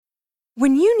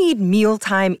When you need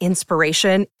mealtime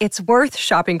inspiration, it's worth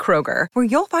shopping Kroger, where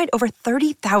you'll find over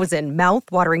 30,000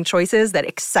 mouth-watering choices that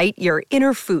excite your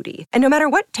inner foodie. And no matter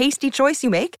what tasty choice you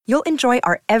make, you'll enjoy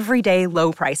our everyday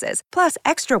low prices, plus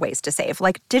extra ways to save,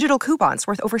 like digital coupons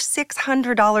worth over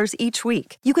 $600 each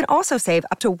week. You can also save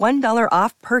up to $1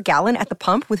 off per gallon at the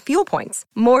pump with fuel points.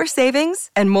 More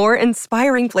savings and more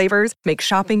inspiring flavors make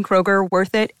shopping Kroger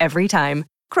worth it every time.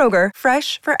 Kroger,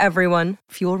 fresh for everyone.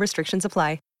 Fuel restrictions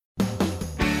apply.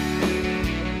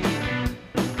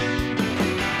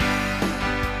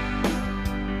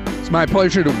 My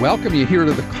pleasure to welcome you here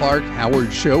to the Clark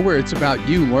Howard Show, where it's about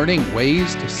you learning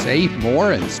ways to save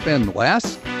more and spend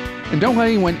less. And don't let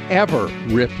anyone ever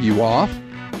rip you off.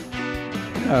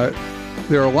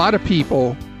 There are a lot of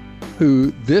people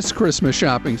who this Christmas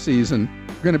shopping season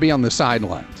are going to be on the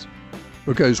sidelines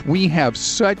because we have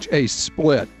such a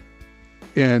split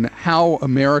in how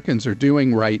Americans are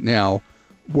doing right now,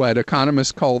 what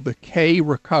economists call the K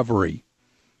recovery,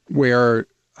 where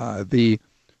the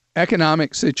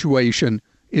economic situation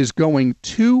is going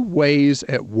two ways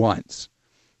at once.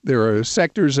 There are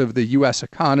sectors of the U.S.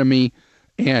 economy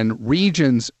and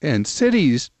regions and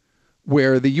cities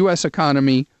where the U.S.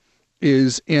 economy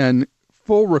is in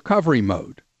full recovery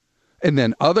mode. And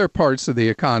then other parts of the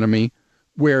economy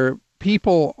where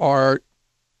people are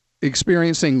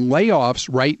experiencing layoffs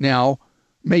right now,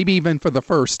 maybe even for the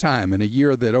first time in a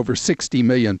year that over 60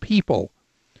 million people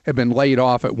have been laid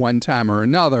off at one time or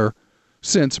another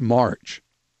since March.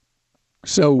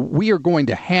 So we are going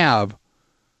to have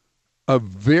a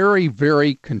very,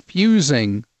 very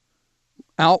confusing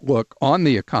outlook on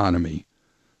the economy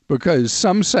because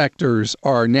some sectors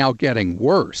are now getting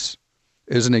worse.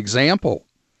 As an example,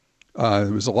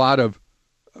 there was a lot of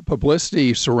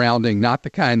publicity surrounding, not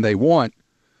the kind they want,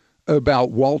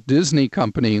 about Walt Disney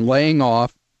Company laying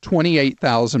off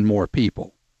 28,000 more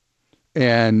people.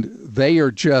 And they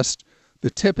are just the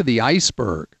tip of the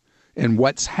iceberg and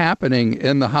what's happening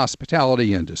in the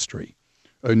hospitality industry.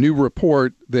 A new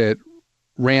report that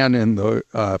ran in the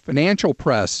financial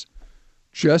press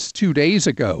just 2 days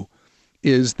ago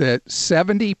is that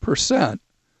 70%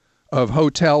 of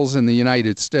hotels in the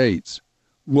United States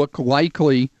look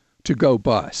likely to go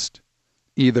bust,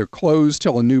 either close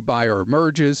till a new buyer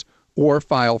emerges or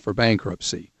file for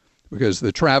bankruptcy, because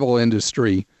the travel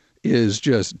industry is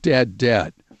just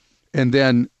dead. And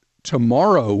then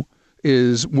tomorrow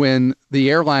is when the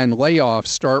airline layoffs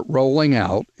start rolling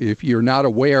out. If you're not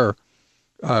aware,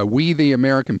 we, the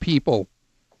American people,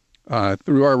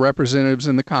 through our representatives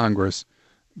in the Congress,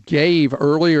 gave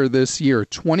earlier this year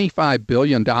 $25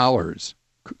 billion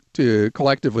to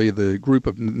collectively the group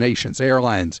of nations,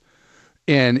 airlines.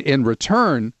 And in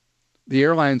return, the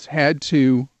airlines had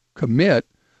to commit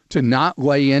to not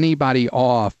lay anybody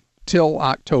off till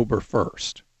October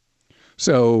 1st.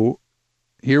 So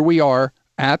here we are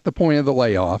at the point of the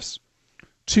layoffs.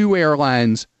 Two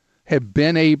airlines have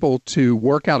been able to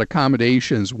work out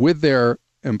accommodations with their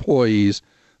employees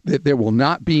that there will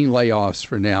not be layoffs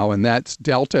for now, and that's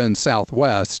Delta and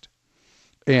Southwest.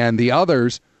 And the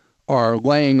others are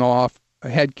laying off a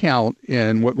headcount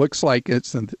in what looks like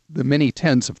it's in the many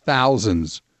tens of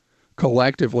thousands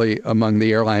collectively among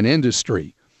the airline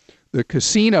industry. The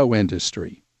casino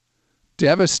industry,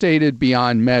 devastated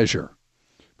beyond measure,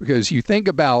 because you think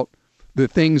about the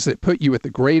things that put you at the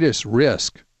greatest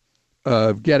risk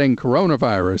of getting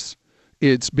coronavirus.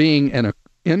 It's being in an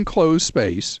enclosed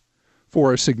space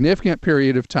for a significant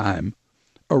period of time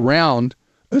around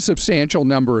a substantial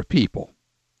number of people.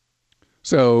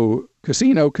 So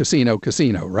casino,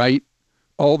 right?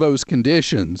 All those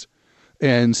conditions.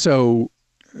 And so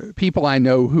people I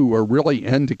know who are really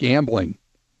into gambling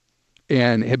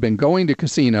and have been going to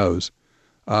casinos,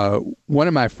 one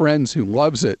of my friends who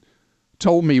loves it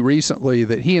told me recently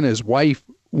that he and his wife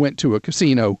went to a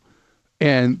casino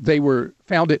and they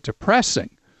found it depressing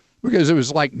because it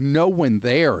was like no one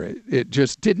there. It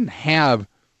just didn't have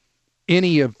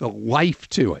any of the life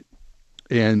to it.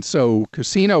 And so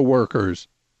casino workers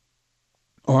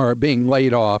are being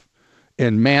laid off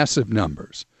in massive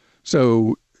numbers.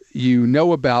 So you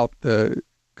know about the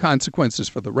consequences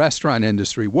for the restaurant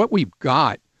industry. What we've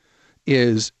got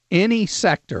is any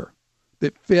sector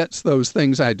that fits those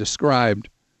things I described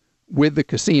with the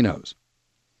casinos,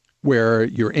 where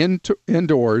you're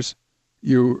indoors,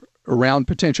 you're around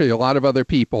potentially a lot of other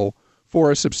people for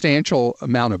a substantial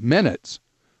amount of minutes.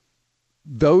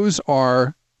 Those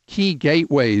are key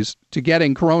gateways to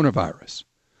getting coronavirus.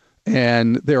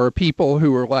 And there are people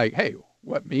who are like, hey,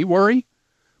 what, me worry?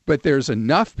 But there's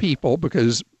enough people,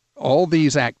 because all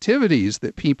these activities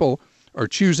that people are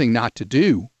choosing not to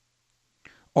do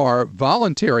are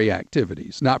voluntary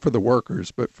activities, not for the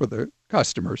workers, but for the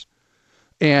customers.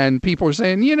 And people are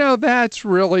saying, that's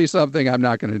really something I'm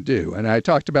not going to do. And I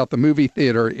talked about the movie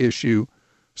theater issue,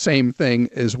 same thing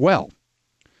as well.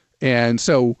 And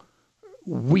so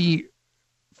we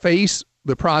face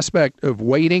the prospect of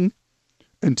waiting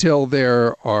until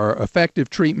there are effective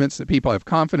treatments that people have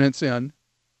confidence in,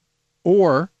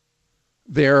 or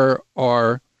there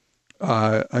are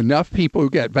enough people who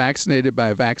get vaccinated by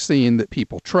a vaccine that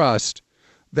people trust.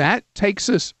 That takes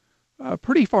us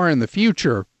pretty far in the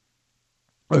future.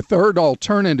 A third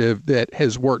alternative that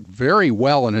has worked very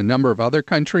well in a number of other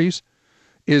countries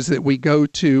is that we go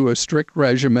to a strict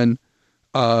regimen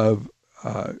of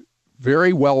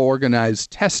very well-organized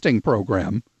testing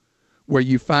program where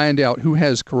you find out who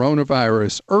has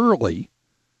coronavirus early,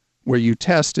 where you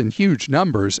test in huge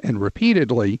numbers and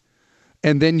repeatedly,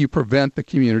 and then you prevent the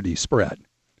community spread.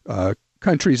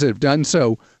 Countries that have done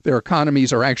so, their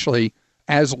economies are actually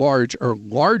as large or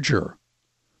larger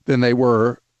than they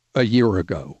were a year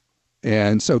ago.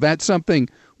 And so that's something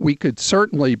we could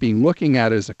certainly be looking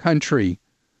at as a country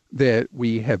that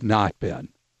we have not been.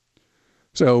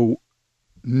 So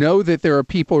know that there are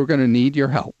people who are going to need your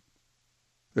help.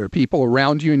 There are people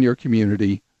around you in your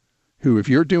community who, if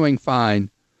you're doing fine,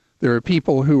 there are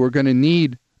people who are going to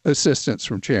need assistance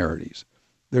from charities.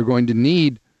 They're going to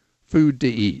need food to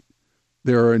eat.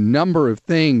 There are a number of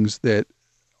things that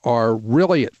are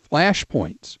really at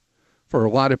flashpoints for a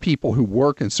lot of people who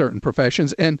work in certain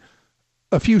professions. And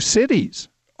a few cities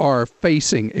are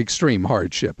facing extreme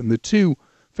hardship. And the two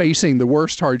facing the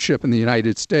worst hardship in the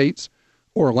United States,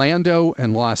 Orlando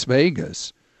and Las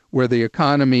Vegas, where the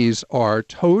economies are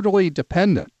totally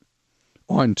dependent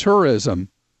on tourism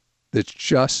that's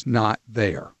just not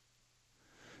there.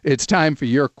 It's time for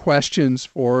your questions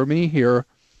for me here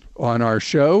on our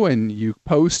show, and you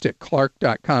post at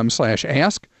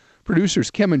Clark.com/ask.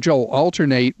 Producers Kim and Joel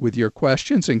alternate with your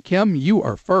questions, and Kim, you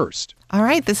are first. All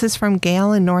right, this is from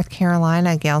Gail in North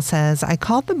Carolina. Gail says, I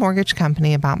called the mortgage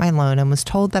company about my loan and was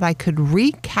told that I could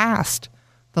recast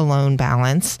the loan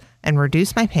balance and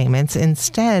reduce my payments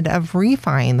instead of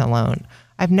refining the loan.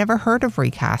 I've never heard of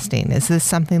recasting. Is this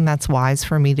something that's wise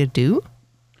for me to do?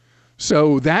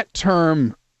 So that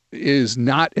term is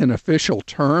not an official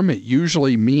term. It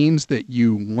usually means that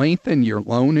you lengthen your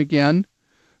loan again.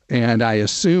 And I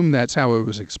assume that's how it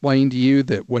was explained to you,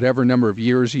 that whatever number of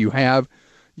years you have,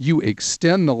 you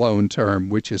extend the loan term,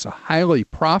 which is a highly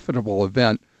profitable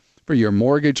event for your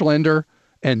mortgage lender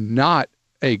and not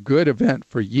a good event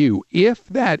for you, if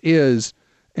that is,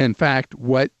 in fact,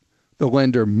 what the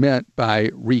lender meant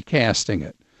by recasting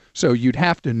it. So you'd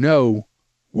have to know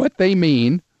what they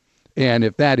mean, and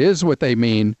if that is what they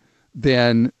mean,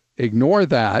 then ignore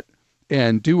that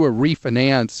and do a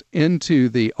refinance into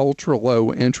the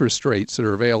ultra-low interest rates that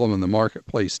are available in the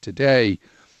marketplace today.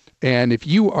 And if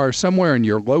you are somewhere in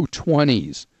your low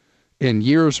 20s in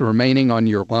years remaining on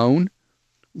your loan,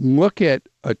 look at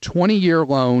a 20-year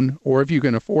loan, or if you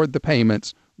can afford the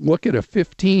payments, look at a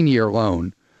 15-year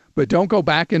loan. But don't go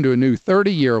back into a new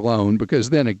 30-year loan, because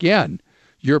then again,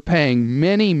 you're paying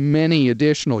many, many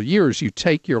additional years. You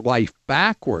take your life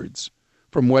backwards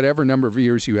from whatever number of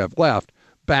years you have left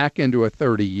back into a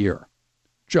 30-year.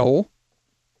 Joel?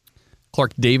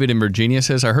 Clark, David in Virginia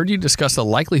says, I heard you discuss the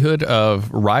likelihood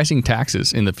of rising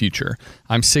taxes in the future.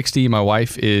 I'm 60. My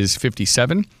wife is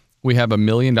 57. We have $1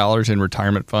 million in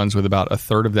retirement funds, with about a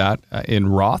third of that in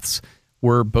Roths.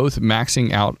 We're both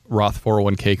maxing out Roth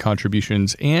 401k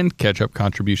contributions and catch-up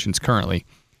contributions currently.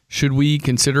 Should we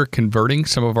consider converting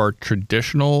some of our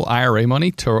traditional IRA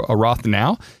money to a Roth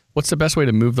now? What's the best way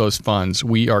to move those funds?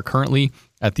 We are currently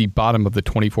at the bottom of the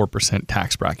 24%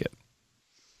 tax bracket.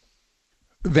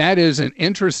 That is an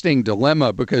interesting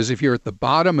dilemma, because if you're at the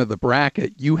bottom of the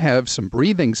bracket, you have some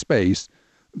breathing space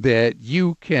that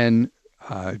you can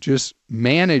just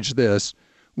manage this,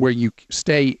 where you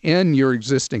stay in your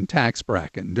existing tax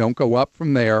bracket and don't go up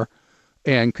from there,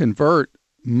 and convert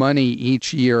money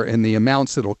each year in the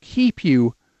amounts that'll keep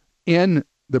you in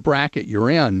the bracket you're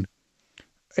in.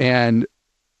 And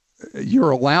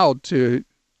you're allowed to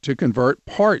convert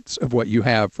parts of what you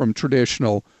have from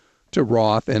traditional to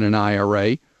Roth and an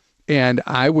IRA. And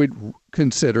I would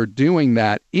consider doing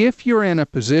that if you're in a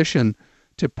position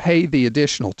to pay the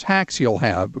additional tax you'll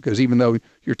have, because even though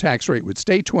your tax rate would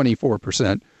stay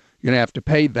 24%, you're going to have to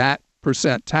pay that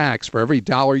percent tax for every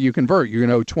dollar you convert. You're going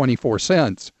to owe 24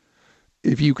 cents.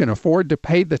 If you can afford to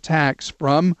pay the tax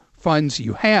from funds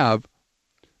you have,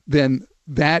 then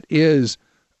that is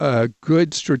a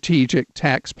good strategic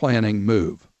tax planning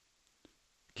move.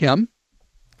 Kim?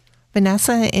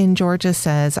 Vanessa in Georgia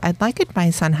says, I'd like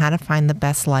advice on how to find the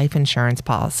best life insurance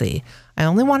policy. I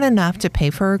only want enough to pay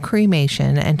for a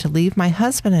cremation and to leave my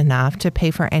husband enough to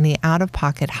pay for any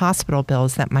out-of-pocket hospital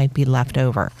bills that might be left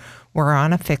over. We're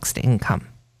on a fixed income.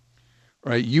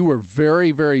 Right. You were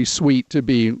very, very sweet to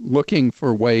be looking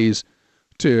for ways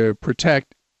to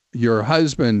protect your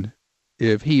husband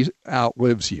if he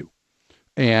outlives you.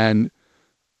 And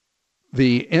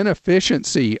the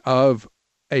inefficiency of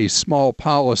a small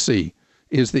policy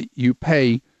is that you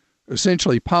pay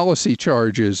essentially policy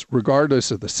charges regardless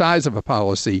of the size of a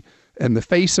policy, and the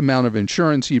face amount of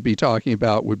insurance you'd be talking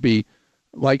about would be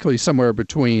likely somewhere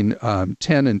between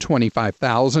 10 and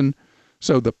 25,000.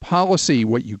 So the policy,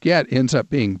 what you get, ends up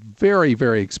being very,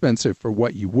 very expensive for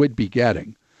what you would be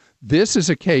getting. This is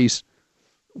a case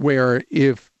where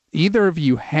if either of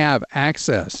you have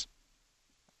access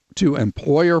to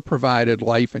employer-provided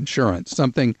life insurance,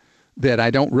 something that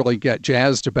I don't really get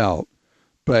jazzed about,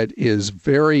 but is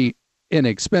very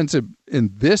inexpensive in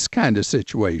this kind of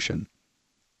situation,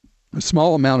 a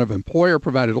small amount of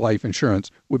employer-provided life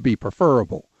insurance would be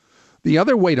preferable. The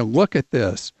other way to look at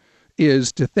this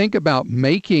is to think about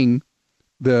making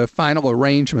the final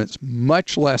arrangements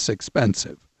much less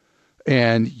expensive.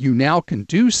 And you now can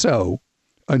do so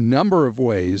a number of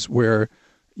ways where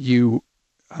you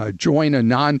join a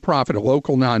nonprofit, a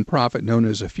local nonprofit known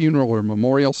as a funeral or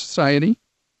memorial society.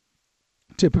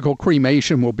 Typical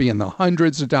cremation will be in the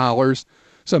hundreds of dollars,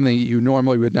 something that you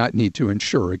normally would not need to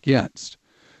insure against.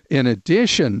 In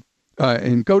addition,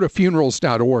 and go to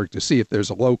funerals.org to see if there's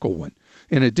a local one.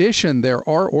 In addition, there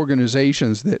are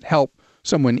organizations that help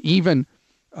someone, even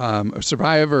a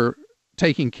survivor,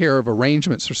 taking care of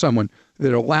arrangements for someone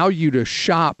that allow you to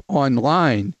shop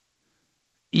online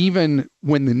even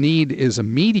when the need is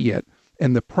immediate,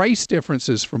 and the price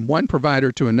differences from one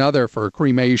provider to another for a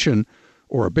cremation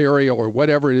or a burial or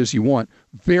whatever it is you want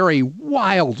vary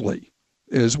wildly,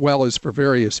 as well as for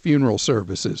various funeral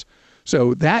services.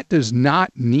 So that does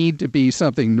not need to be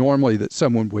something normally that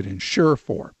someone would insure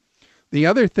for. The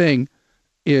other thing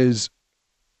is,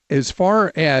 as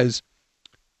far as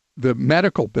the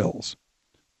medical bills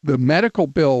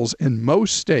in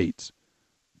most states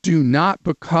do not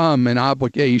become an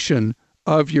obligation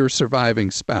of your surviving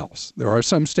spouse. There are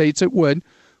some states that would,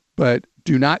 but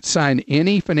do not sign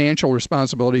any financial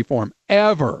responsibility form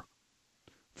ever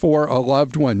for a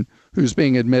loved one who's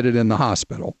being admitted in the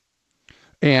hospital.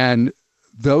 And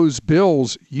those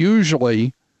bills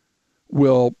usually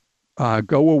will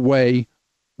go away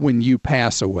when you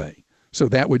pass away. So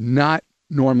that would not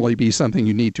normally be something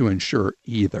you need to insure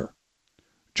either.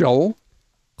 Joel?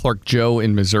 Clark Joe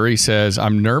in Missouri says,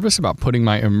 I'm nervous about putting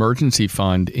my emergency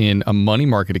fund in a money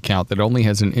market account that only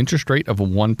has an interest rate of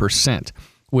 1%.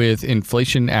 With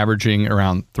inflation averaging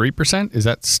around 3%, is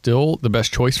that still the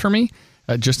best choice for me?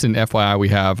 Just an FYI, we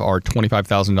have our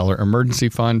 $25,000 emergency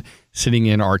fund sitting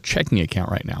in our checking account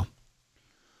right now.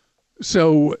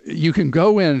 So you can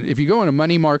go in, if you go in a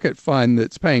money market fund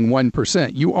that's paying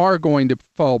 1%, you are going to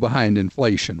fall behind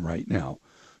inflation right now.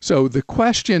 So the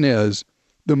question is,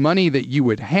 the money that you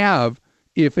would have,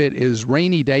 if it is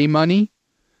rainy day money,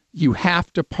 you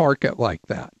have to park it like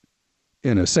that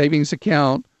in a savings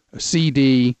account, a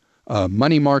CD, a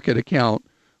money market account,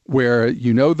 where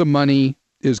you know the money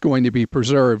is going to be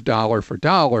preserved dollar for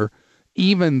dollar,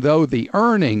 even though the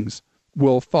earnings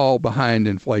will fall behind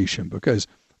inflation, because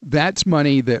that's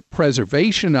money that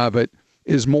preservation of it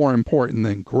is more important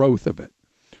than growth of it.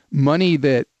 Money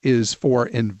that is for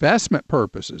investment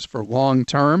purposes, for long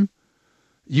term,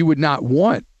 you would not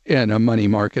want in a money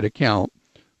market account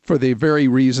for the very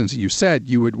reasons you said.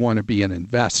 You would want to be an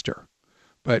investor.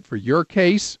 But for your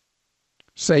case,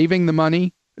 saving the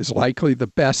money is likely the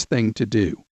best thing to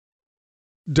do.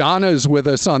 Donna's with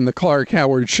us on the Clark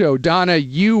Howard Show. Donna,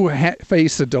 you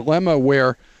face a dilemma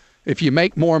where if you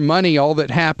make more money, all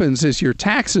that happens is your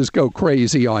taxes go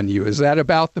crazy on you. Is that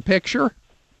about the picture?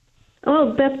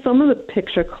 Oh, that's some of the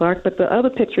picture, Clark. But the other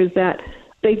picture is that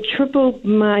they tripled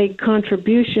my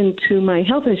contribution to my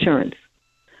health insurance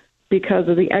because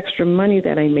of the extra money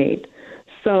that I made.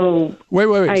 So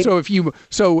wait.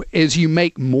 So as you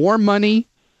make more money,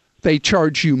 they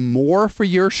charge you more for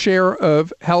your share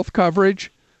of health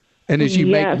coverage, and as you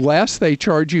make less, they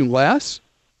charge you less?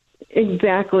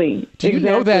 Exactly. Do you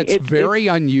know that's very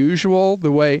unusual,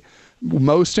 the way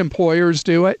most employers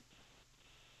do it?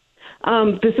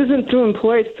 This isn't through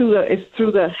employers, it's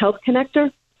through the Health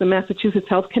Connector, the Massachusetts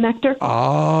Health Connector.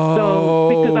 Oh,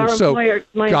 so because my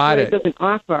employer doesn't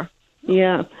offer.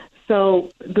 Yeah.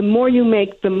 So the more you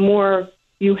make, the more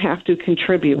you have to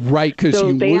contribute. Right, because you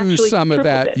lose some of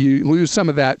that. You lose some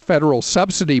of that federal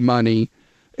subsidy money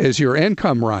as your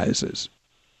income rises.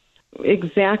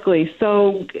 Exactly.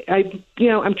 So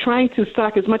I'm trying to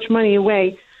stock as much money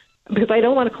away because I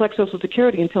don't want to collect Social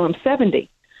Security until I'm 70.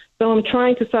 So I'm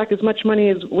trying to stock as much money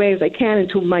away as I can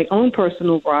into my own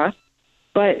personal Roth,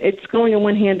 but it's going in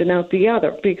one hand and out the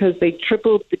other because they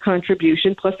tripled the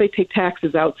contribution, plus they take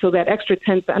taxes out. So that extra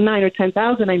 $9,000 or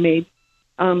 $10,000 I made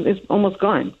is almost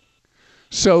gone.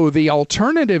 So the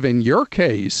alternative in your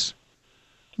case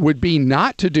would be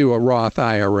not to do a Roth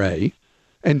IRA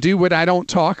and do what I don't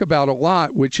talk about a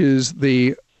lot, which is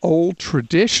the old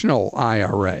traditional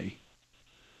IRA,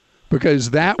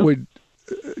 because that would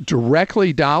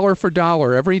directly, dollar for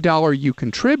dollar, every dollar you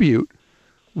contribute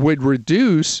would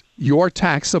reduce your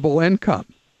taxable income.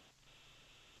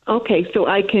 Okay, so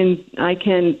I can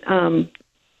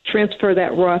transfer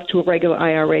that Roth to a regular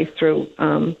IRA through.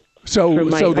 So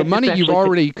the money you've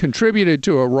already contributed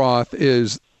to a Roth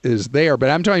is there, but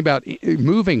I'm talking about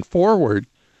moving forward.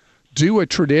 Do a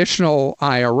traditional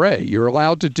IRA. You're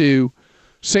allowed to do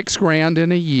 $6,000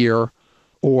 in a year,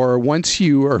 or once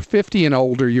you are 50 and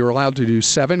older, you're allowed to do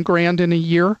 $7,000 in a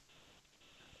year,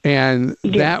 and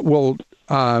that will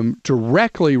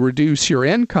directly reduce your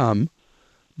income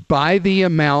by the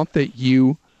amount that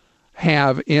you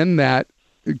have in that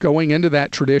going into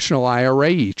that traditional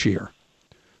IRA each year.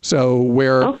 So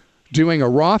where doing a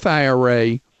Roth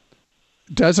IRA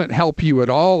doesn't help you at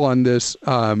all on this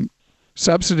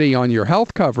subsidy on your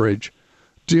health coverage,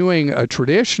 doing a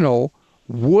traditional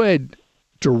would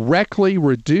directly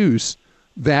reduce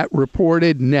that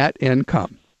reported net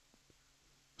income.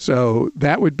 So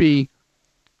that would be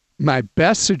my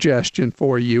best suggestion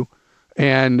for you.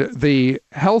 And the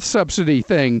health subsidy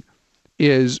thing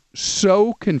is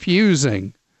so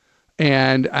confusing,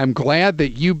 and I'm glad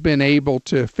that you've been able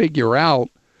to figure out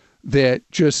that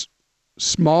just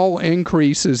small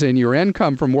increases in your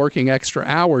income from working extra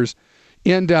hours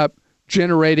end up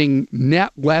generating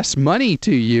net less money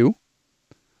to you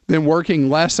than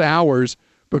working less hours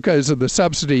because of the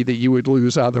subsidy that you would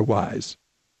lose otherwise.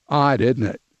 Odd, isn't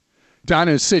it?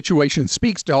 Donna's situation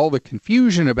speaks to all the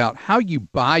confusion about how you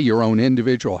buy your own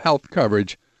individual health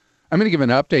coverage. I'm going to give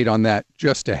an update on that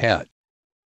just ahead.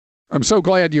 I'm so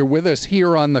glad you're with us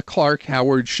here on the Clark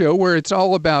Howard Show, where it's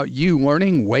all about you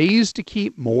learning ways to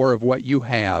keep more of what you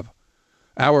have.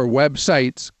 Our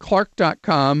websites,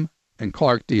 Clark.com and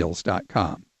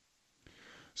ClarkDeals.com.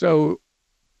 So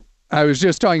I was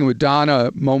just talking with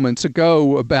Donna moments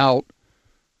ago about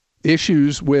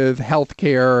issues with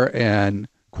healthcare and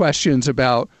questions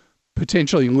about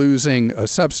potentially losing a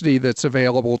subsidy that's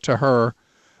available to her.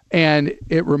 And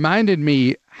it reminded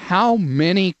me how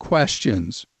many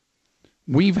questions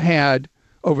we've had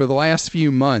over the last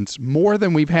few months, more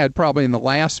than we've had probably in the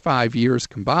last 5 years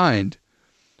combined,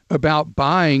 about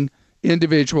buying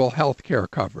individual health care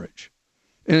coverage.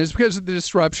 And it's because of the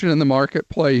disruption in the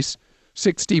marketplace,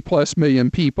 60 plus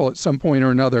million people at some point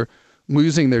or another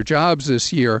losing their jobs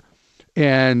this year,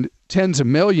 and tens of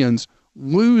millions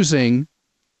losing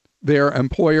their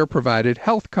employer-provided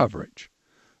health coverage.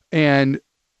 And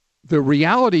the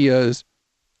reality is,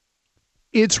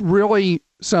 it's really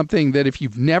something that if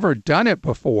you've never done it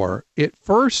before, it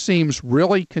first seems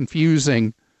really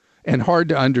confusing and hard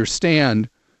to understand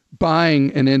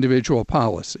buying an individual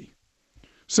policy.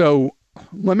 So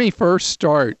let me first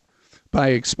start by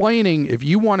explaining, if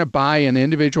you want to buy an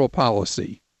individual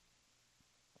policy,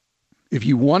 if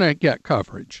you want to get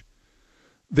coverage,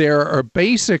 there are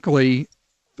basically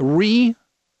 3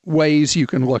 ways you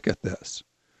can look at this.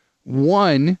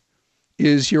 One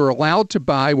is you're allowed to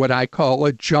buy what I call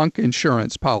a junk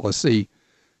insurance policy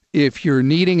if you're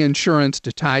needing insurance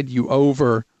to tide you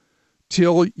over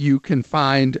till you can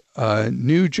find a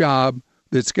new job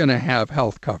that's going to have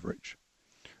health coverage.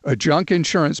 A junk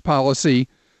insurance policy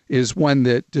is one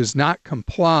that does not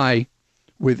comply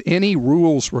with any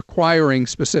rules requiring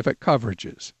specific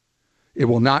coverages. It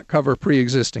will not cover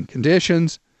pre-existing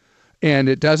conditions, and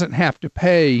it doesn't have to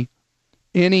pay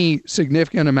any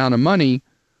significant amount of money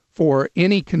for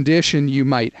any condition you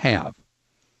might have.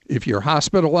 If you're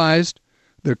hospitalized,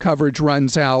 the coverage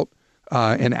runs out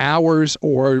in hours,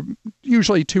 or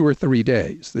usually 2 or 3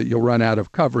 days that you'll run out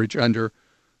of coverage under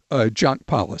a junk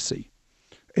policy.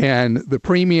 And the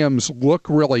premiums look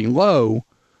really low,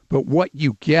 but what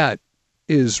you get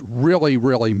is really,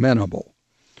 really minimal.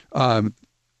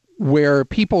 Where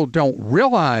people don't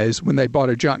realize when they bought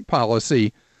a junk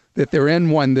policy that they're in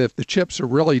one that if the chips are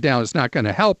really down, it's not going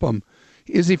to help them,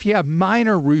 is if you have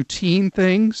minor routine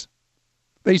things,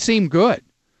 they seem good.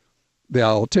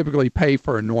 They'll typically pay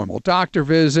for a normal doctor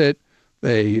visit.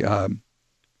 They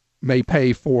may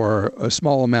pay for a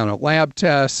small amount of lab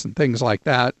tests and things like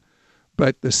that.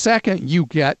 But the second you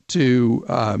get to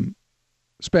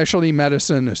specialty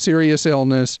medicine, a serious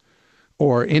illness,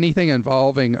 or anything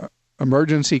involving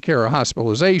emergency care or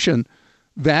hospitalization,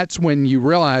 that's when you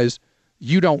realize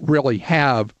you don't really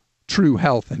have true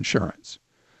health insurance.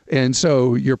 And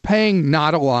so you're paying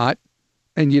not a lot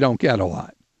and you don't get a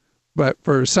lot. But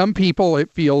for some people,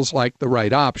 it feels like the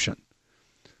right option.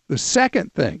 The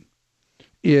second thing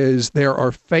is there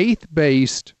are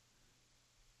faith-based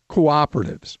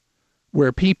cooperatives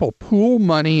where people pool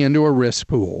money into a risk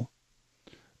pool,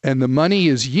 and the money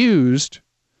is used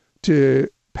to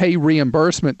pay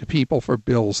reimbursement to people for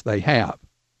bills they have.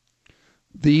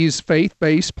 These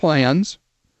faith-based plans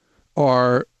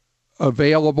are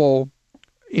available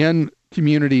in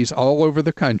communities all over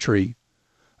the country,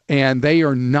 and they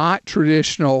are not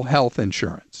traditional health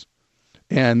insurance.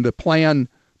 And the plan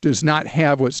does not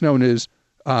have what's known as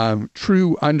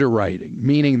true underwriting,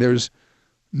 meaning there's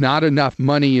not enough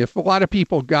money. If a lot of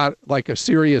people got like a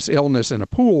serious illness in a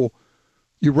pool,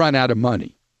 you run out of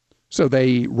money. So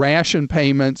they ration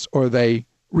payments or they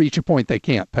reach a point they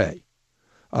can't pay.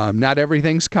 Not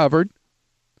everything's covered.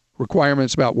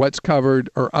 Requirements about what's covered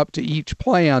are up to each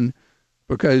plan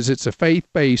because it's a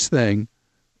faith-based thing,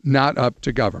 not up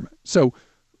to government. So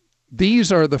these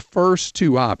are the first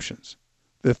two options.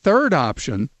 The third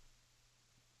option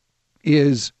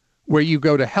is where you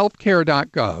go to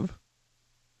Healthcare.gov,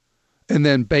 and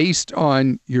then based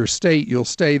on your state, you'll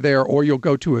stay there, or you'll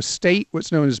go to a state, what's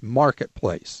known as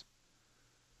marketplace.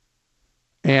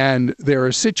 And there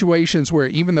are situations where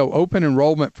even though open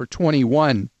enrollment for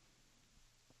 21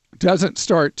 doesn't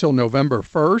start till November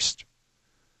 1st,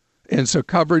 and so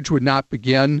coverage would not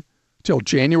begin till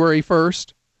January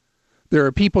 1st, there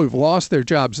are people who've lost their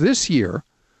jobs this year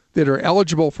that are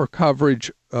eligible for coverage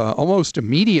almost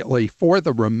immediately for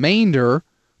the remainder,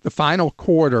 the final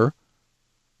quarter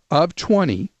of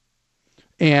 20.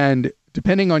 And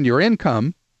depending on your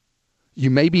income, you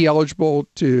may be eligible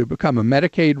to become a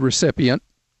Medicaid recipient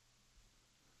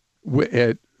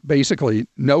at basically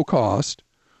no cost,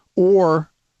 or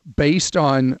based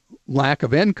on lack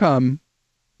of income,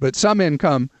 but some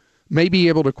income, may be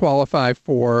able to qualify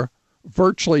for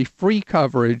virtually free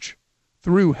coverage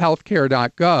through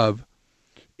Healthcare.gov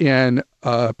in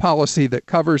a policy that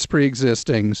covers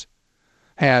pre-existings,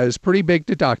 has pretty big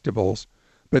deductibles,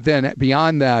 but then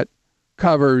beyond that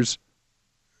covers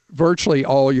virtually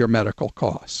all your medical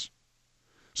costs.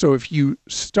 So if you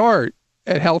start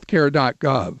at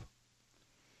Healthcare.gov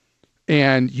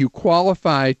and you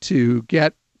qualify to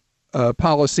get a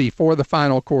policy for the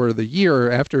final quarter of the year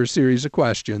after a series of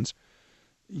questions,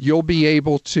 you'll be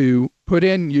able to put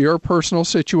in your personal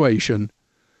situation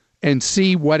and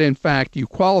see what in fact you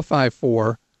qualify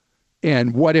for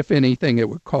and what, if anything, it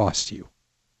would cost you.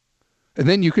 And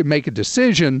then you could make a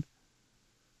decision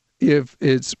if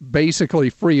it's basically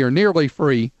free or nearly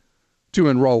free to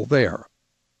enroll there.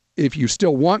 If you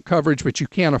still want coverage but you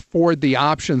can't afford the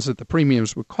options that the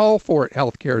premiums would call for at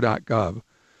Healthcare.gov,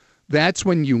 that's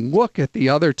when you look at the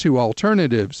other two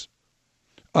alternatives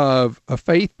of a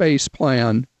faith-based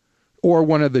plan or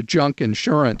one of the junk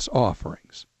insurance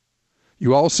offerings.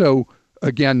 You also,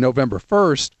 again, November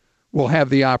 1st, will have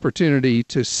the opportunity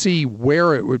to see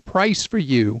where it would price for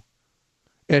you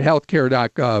at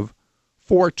Healthcare.gov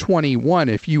for 21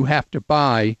 if you have to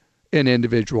buy an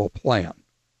individual plan.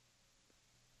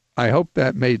 I hope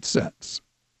that made sense.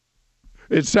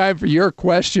 It's time for your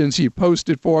questions you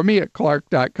posted for me at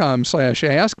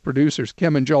Clark.com/ask. Producers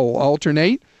Kim and Joel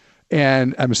alternate.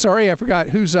 And I'm sorry I forgot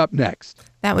who's up next.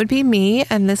 That would be me,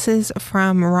 and this is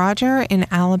from Roger in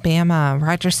Alabama.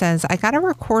 Roger says, I got a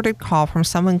recorded call from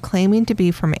someone claiming to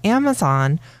be from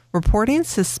Amazon reporting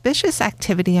suspicious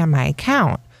activity on my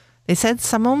account. They said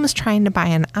someone was trying to buy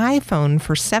an iPhone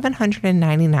for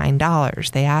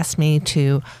 $799. They asked me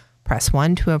to press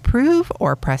 1 to approve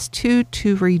or press 2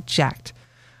 to reject.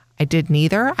 I did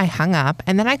neither. I hung up,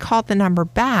 and then I called the number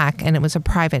back, and it was a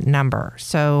private number.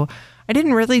 So I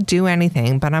didn't really do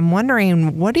anything, but I'm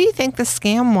wondering, what do you think the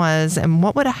scam was, and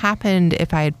what would have happened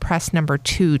if I had pressed number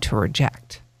 2 to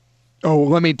reject? Oh,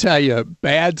 let me tell you,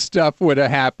 bad stuff would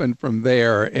have happened from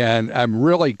there, and I'm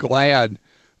really glad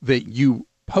that you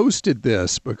posted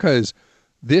this because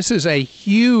this is a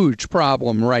huge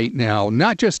problem right now,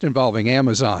 not just involving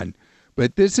Amazon,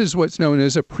 but this is what's known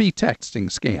as a pretexting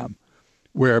scam,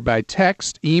 where by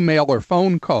text, email, or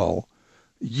phone call,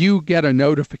 you get a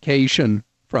notification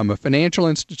from a financial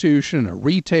institution, a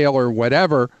retailer,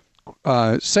 whatever,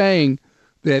 saying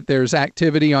that there's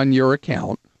activity on your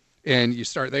account. And you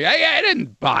start thinking, hey, I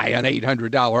didn't buy an $800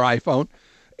 iPhone.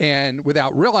 And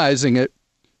without realizing it,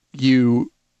 you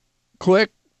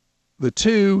click the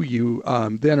two. You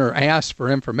then are asked for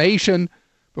information.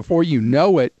 Before you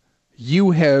know it,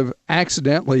 you have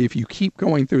accidentally, if you keep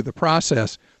going through the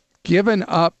process, given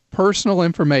up personal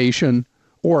information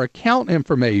or account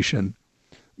information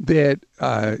that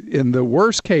in the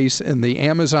worst case, in the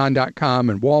Amazon.com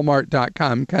and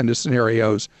Walmart.com kind of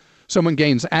scenarios, someone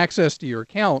gains access to your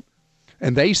account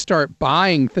and they start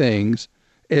buying things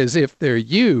as if they're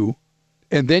you,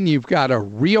 and then you've got a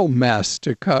real mess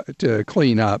to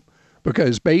clean up,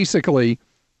 because basically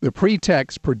the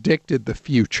pretext predicted the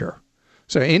future.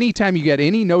 So anytime you get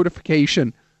any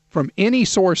notification from any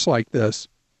source like this,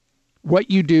 what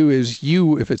you do is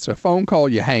if it's a phone call,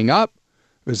 you hang up.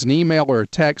 If it's an email or a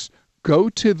text, go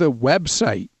to the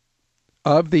website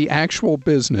of the actual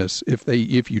business,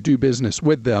 if you do business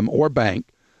with them or bank,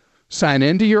 sign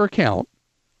into your account,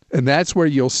 and that's where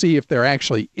you'll see if there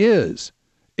actually is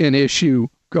an issue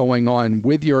going on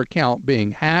with your account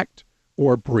being hacked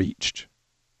or breached.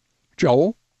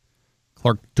 Joel?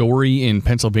 Clark Dory in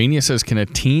Pennsylvania says, can a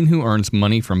teen who earns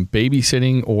money from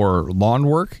babysitting or lawn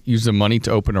work use the money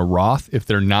to open a Roth if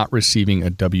they're not receiving a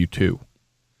W-2?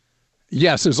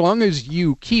 Yes, as long as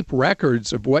you keep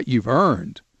records of what you've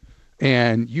earned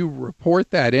and you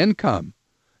report that income,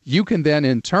 you can then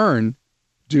in turn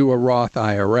do a Roth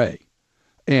IRA.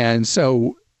 And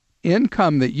so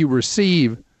income that you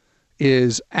receive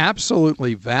is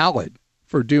absolutely valid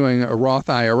for doing a Roth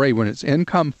IRA when it's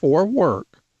income for work.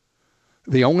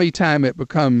 The only time it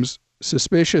becomes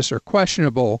suspicious or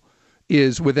questionable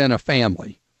is within a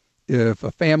family. If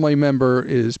a family member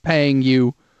is paying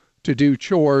you to do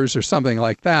chores or something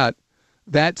like that,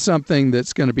 that's something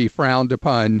that's going to be frowned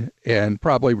upon and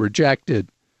probably rejected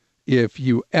if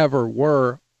you ever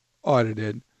were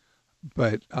audited.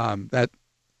 But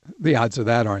the odds of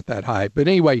that aren't that high. But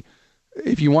anyway,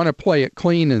 if you want to play it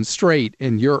clean and straight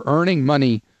and you're earning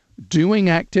money doing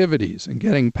activities and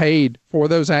getting paid for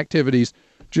those activities,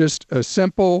 just a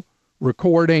simple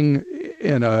recording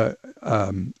in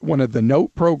one of the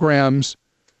note programs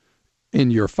in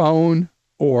your phone,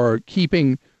 or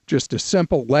keeping just a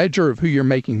simple ledger of who you're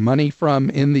making money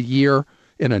from in the year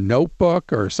in a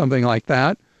notebook or something like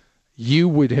that, you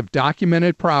would have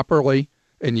documented properly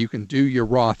and you can do your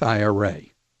Roth IRA.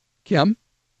 Kim?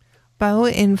 Bo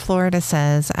in Florida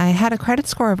says, I had a credit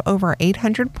score of over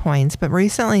 800 points, but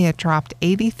recently it dropped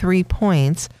 83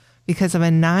 points because of a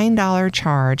 $9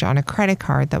 charge on a credit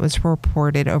card that was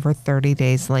reported over 30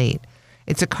 days late.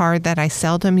 It's a card that I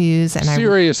seldom use. And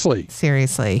Seriously?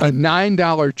 Seriously. A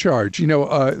 $9 charge. You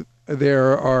know,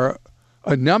 there are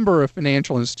a number of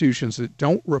financial institutions that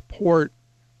don't report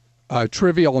a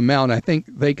trivial amount. I think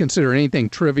they consider anything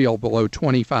trivial below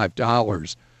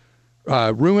 $25.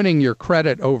 Ruining your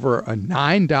credit over a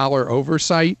 $9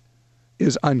 oversight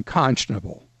is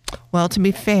unconscionable. Well, to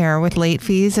be fair, with late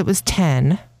fees, it was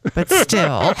 10, but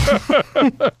still.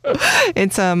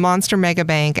 It's a monster mega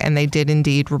bank, and they did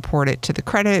indeed report it to the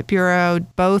credit bureau.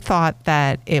 Bo thought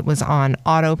that it was on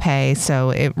auto pay, so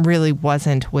it really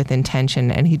wasn't with intention,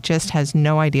 and he just has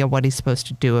no idea what he's supposed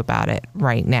to do about it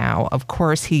right now. Of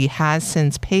course, he has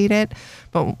since paid it,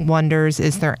 but wonders,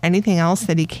 is there anything else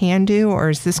that he can do, or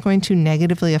is this going to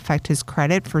negatively affect his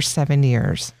credit for 7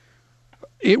 years?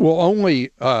 It will only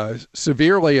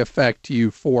severely affect you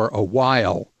for a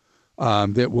while.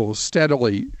 That will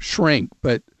steadily shrink.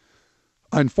 But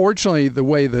unfortunately, the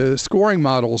way the scoring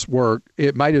models work,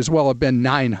 it might as well have been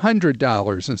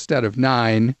 $900 instead of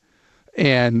 $9.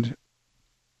 And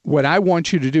what I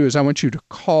want you to do is I want you to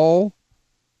call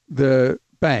the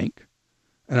bank,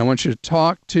 and I want you to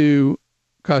talk to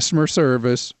customer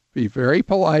service, be very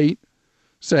polite,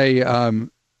 say,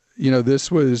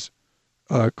 this was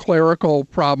a clerical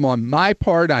problem on my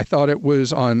part. I thought it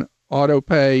was on auto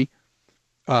pay.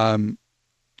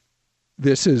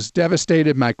 This has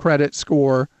devastated my credit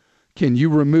score. Can you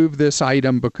remove this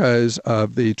item because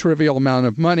of the trivial amount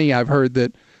of money? I've heard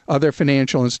that other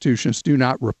financial institutions do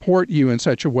not report you in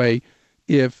such a way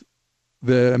if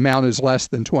the amount is less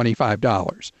than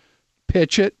 $25.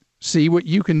 Pitch it, see what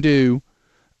you can do.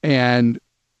 And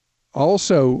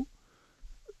also,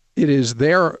 it is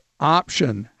their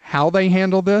option how they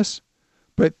handle this.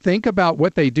 But think about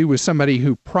what they do with somebody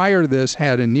who prior to this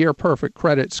had a near perfect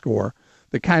credit score,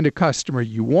 the kind of customer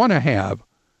you want to have.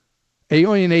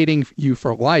 Alienating you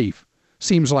for life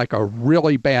seems like a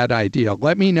really bad idea.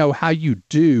 Let me know how you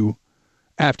do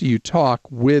after you talk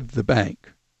with the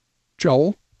bank.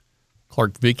 Joel?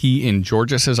 Clark Vicky in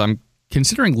Georgia says, I'm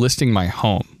considering listing my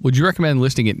home. Would you recommend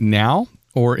listing it now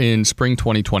or in spring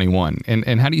 2021?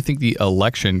 And how do you think the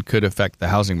election could affect the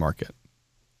housing market?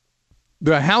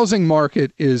 The housing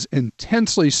market is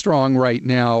intensely strong right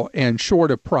now and short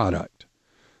of product.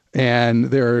 And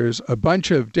there's a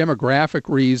bunch of demographic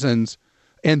reasons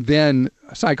and then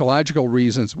psychological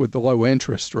reasons with the low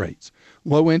interest rates.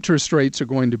 Low interest rates are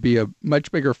going to be a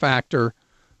much bigger factor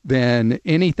than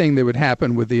anything that would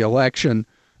happen with the election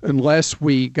unless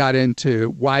we got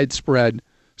into widespread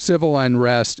civil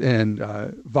unrest and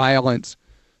violence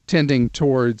tending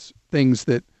towards things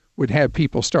that would have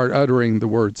people start uttering the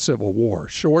word civil war.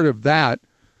 Short of that,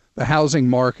 the housing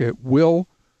market will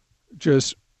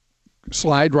just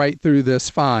slide right through this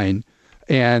fine.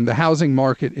 And the housing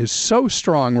market is so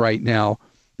strong right now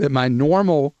that my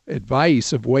normal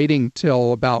advice of waiting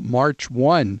till about March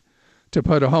 1 to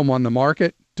put a home on the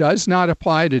market does not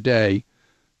apply today.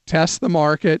 Test the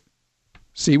market,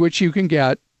 see what you can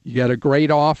get. You get a great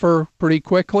offer pretty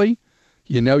quickly.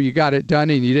 You know you got it done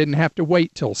and you didn't have to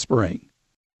wait till spring.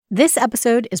 This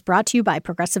episode is brought to you by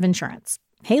Progressive Insurance.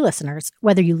 Hey, listeners,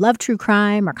 whether you love true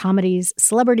crime or comedies,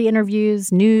 celebrity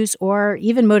interviews, news, or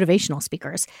even motivational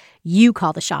speakers, you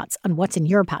call the shots on what's in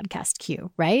your podcast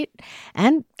queue, right?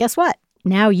 And guess what?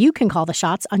 Now you can call the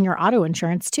shots on your auto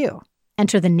insurance, too.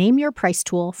 Enter the Name Your Price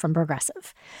tool from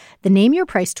Progressive. The Name Your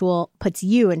Price tool puts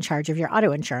you in charge of your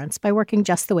auto insurance by working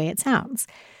just the way it sounds.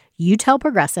 You tell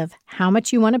Progressive how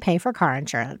much you want to pay for car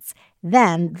insurance.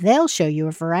 Then they'll show you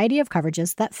a variety of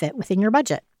coverages that fit within your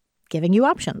budget, giving you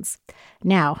options.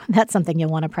 Now, that's something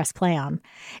you'll want to press play on.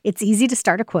 It's easy to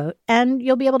start a quote, and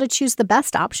you'll be able to choose the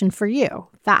best option for you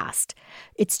fast.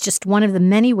 It's just one of the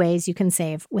many ways you can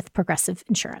save with Progressive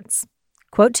Insurance.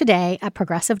 Quote today at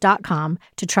Progressive.com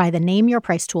to try the Name Your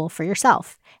Price tool for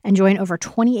yourself and join over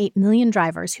 28 million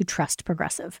drivers who trust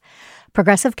Progressive.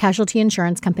 Progressive Casualty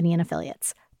Insurance Company and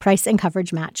Affiliates. Price and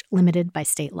coverage match limited by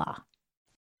state law.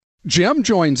 Jim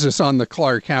joins us on the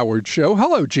Clark Howard Show.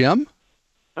 Hello, Jim.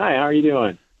 Hi, how are you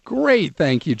doing? Great,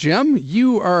 thank you, Jim.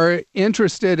 You are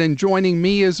interested in joining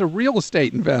me as a real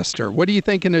estate investor. What are you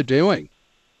thinking of doing?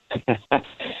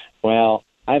 Well,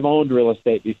 I've owned real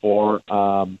estate before,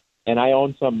 and I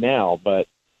own some now, but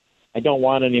I don't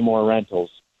want any more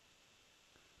rentals.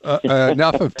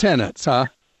 Enough of tenants, huh?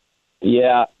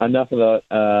 Yeah, enough of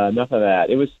that.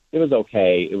 It was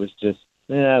okay. It was just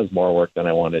it was more work than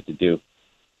I wanted to do.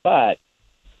 But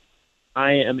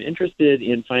I am interested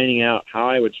in finding out how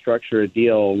I would structure a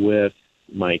deal with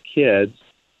my kids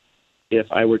if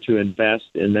I were to invest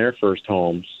in their first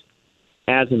homes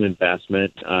as an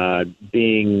investment,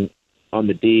 being on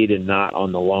the deed and not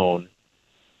on the loan,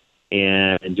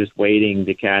 and just waiting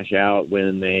to cash out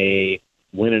when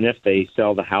and if they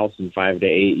sell the house in 5 to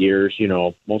 8 years. You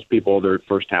know, most people, their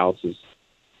first houses,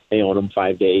 they own them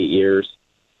 5 to 8 years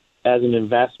as an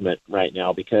investment right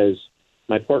now, because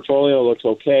my portfolio looks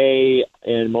okay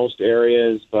in most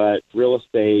areas, but real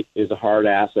estate is a hard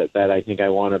asset that I think I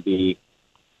want to be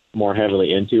more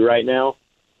heavily into right now.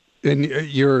 And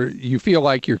you feel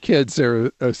like your kids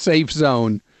are a safe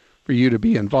zone for you to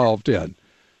be involved in.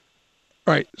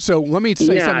 All right, so let me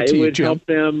say something to you, Jim. Yeah, it would help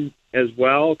them as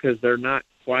well, because they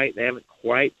haven't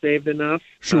quite saved enough.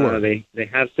 Sure. They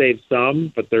have saved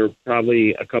some, but they're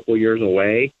probably a couple years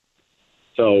away.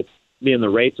 So being the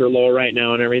rates are low right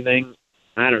now and everything,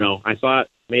 I don't know. I thought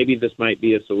maybe this might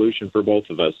be a solution for both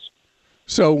of us.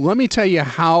 So let me tell you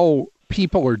how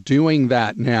people are doing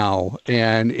that now,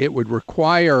 and it would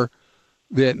require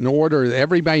that in order that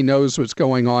everybody knows what's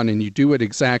going on and you do it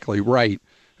exactly right,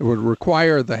 it would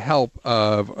require the help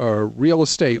of a real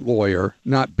estate lawyer,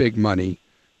 not big money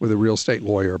with a real estate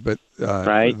lawyer, but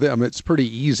right. For them it's pretty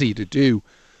easy to do,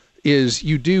 is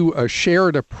you do a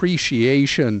shared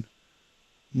appreciation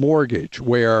mortgage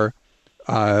where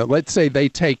let's say they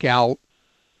take out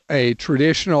a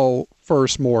traditional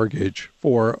first mortgage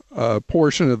for a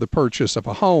portion of the purchase of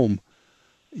a home.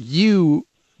 You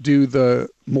do the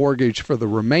mortgage for the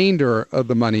remainder of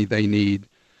the money they need.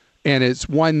 And it's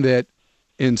one that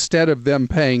instead of them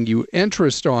paying you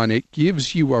interest on it,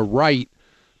 gives you a right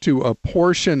to a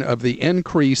portion of the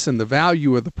increase in the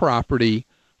value of the property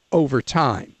over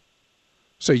time.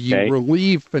 So you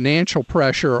relieve financial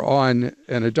pressure on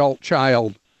an adult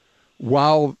child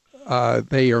while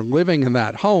they are living in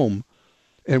that home.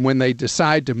 And when they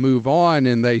decide to move on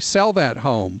and they sell that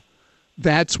home,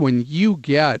 that's when you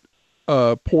get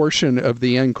a portion of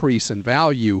the increase in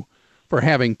value for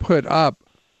having put up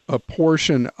a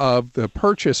portion of the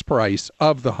purchase price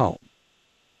of the home.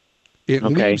 It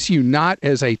leaves you not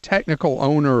as a technical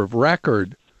owner of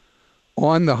record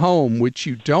on the home, which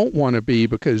you don't want to be,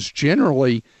 because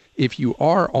generally, if you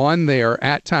are on there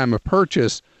at time of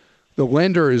purchase, the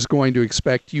lender is going to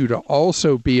expect you to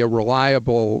also be a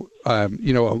reliable, a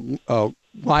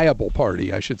liable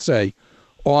party, I should say,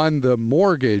 on the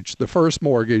mortgage, the first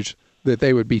mortgage that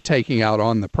they would be taking out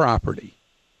on the property.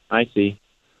 I see.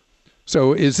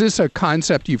 So is this a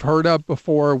concept you've heard of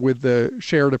before with the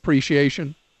shared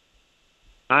appreciation?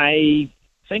 I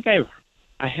think I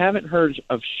haven't heard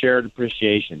of shared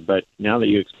appreciation, but now that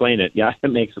you explain it, yeah, it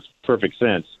makes perfect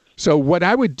sense. So what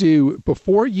I would do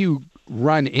before you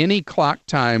run any clock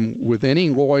time with any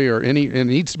lawyer, and it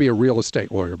needs to be a real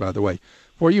estate lawyer, by the way,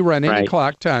 before you run any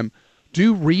clock time,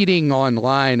 do reading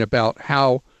online about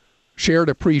how shared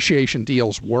appreciation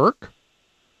deals work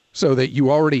so that you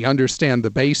already understand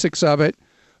the basics of it.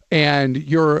 And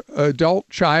your adult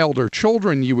child or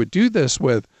children you would do this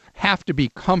with have to be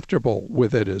comfortable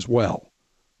with it as well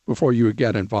before you would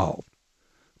get involved.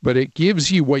 But it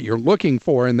gives you what you're looking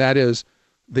for, and that is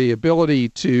the ability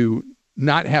to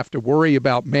not have to worry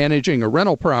about managing a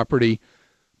rental property,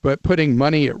 but putting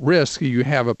money at risk. You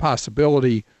have a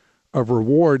possibility of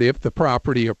reward if the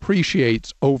property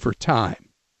appreciates over time.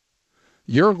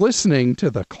 You're listening to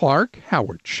The Clark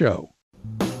Howard Show.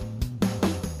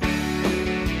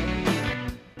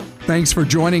 Thanks for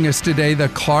joining us today. The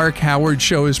Clark Howard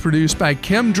Show is produced by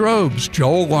Kim Drobes,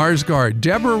 Joel Larsgaard,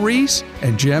 Deborah Reese,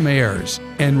 and Jim Ayers.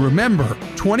 And remember,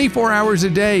 24 hours a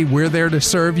day, we're there to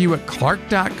serve you at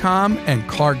Clark.com and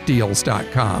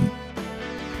ClarkDeals.com.